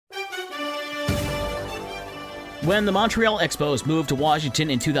When the Montreal Expos moved to Washington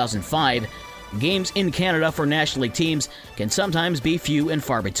in 2005, games in Canada for National League teams can sometimes be few and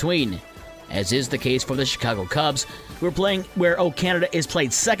far between, as is the case for the Chicago Cubs, who are playing where Canada is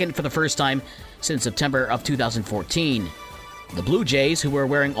played second for the first time since September of 2014. The Blue Jays, who were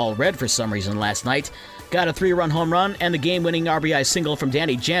wearing all red for some reason last night, got a 3-run home run and the game-winning RBI single from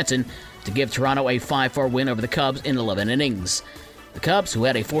Danny Jansen to give Toronto a 5-4 win over the Cubs in 11 innings. The Cubs, who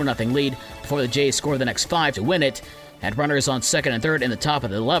had a 4-0 lead before the Jays scored the next 5 to win it, had runners on second and third in the top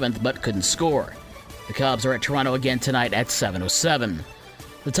of the 11th but couldn't score. The Cubs are at Toronto again tonight at 7:07.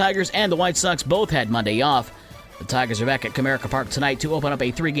 The Tigers and the White Sox both had Monday off. The Tigers are back at Comerica Park tonight to open up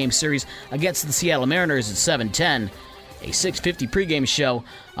a 3-game series against the Seattle Mariners at 7:10. A 6:50 pregame show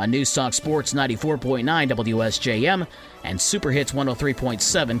on News Talk Sports 94.9 WSJM and Super Hits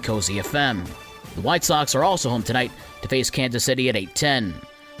 103.7 Cozy FM. The White Sox are also home tonight to face Kansas City at 8:10.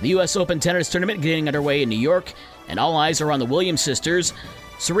 The U.S. Open tennis tournament getting underway in New York, and all eyes are on the Williams sisters.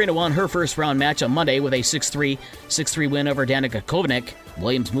 Serena won her first-round match on Monday with a 6-3, 6-3 win over Danka Kovinic.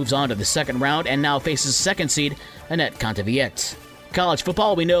 Williams moves on to the second round and now faces second seed Anett Kontaveit. College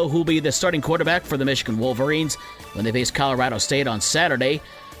football, we know who will be the starting quarterback for the Michigan Wolverines when they face Colorado State on Saturday.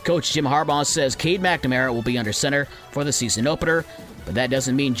 Coach Jim Harbaugh says Cade McNamara will be under center for the season opener, but that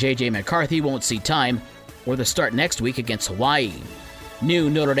doesn't mean J.J. McCarthy won't see time or the start next week against Hawaii.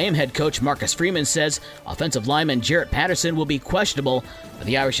 New Notre Dame head coach Marcus Freeman says offensive lineman Jarrett Patterson will be questionable for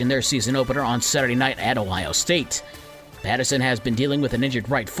the Irish in their season opener on Saturday night at Ohio State. Patterson has been dealing with an injured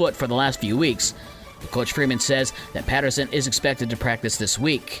right foot for the last few weeks. But Coach Freeman says that Patterson is expected to practice this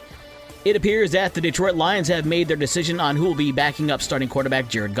week. It appears that the Detroit Lions have made their decision on who will be backing up starting quarterback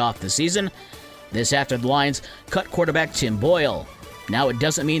Jared Goff this season. This after the Lions cut quarterback Tim Boyle. Now it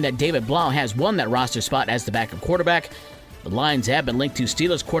doesn't mean that David Blau has won that roster spot as the backup quarterback. The Lions have been linked to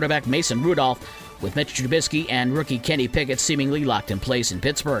Steelers quarterback Mason Rudolph, with Mitch Trubisky and rookie Kenny Pickett seemingly locked in place in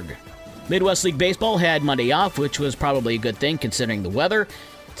Pittsburgh. Midwest League Baseball had Monday off, which was probably a good thing considering the weather.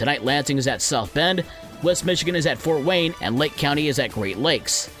 Tonight, Lansing is at South Bend, West Michigan is at Fort Wayne, and Lake County is at Great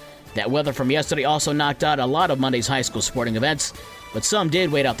Lakes. That weather from yesterday also knocked out a lot of Monday's high school sporting events, but some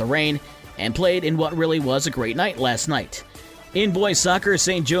did wait out the rain and played in what really was a great night last night. In boys soccer,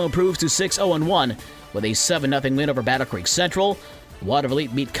 St. Joe improves to 6-0-1 with a 7-0 win over Battle Creek Central. Water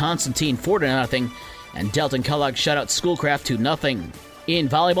Elite beat Constantine 4-0, and Delton Kellogg shut out Schoolcraft 2-0. In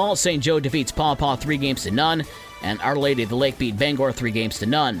volleyball, St. Joe defeats Paw Paw 3-0, and Our Lady of the Lake beat Bangor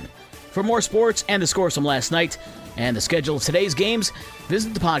 3-0. For more sports and the scores from last night and the schedule of today's games,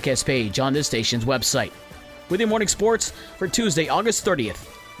 visit the podcast page on this station's website. With your morning sports for Tuesday, August 30th,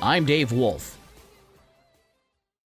 I'm Dave Wolf.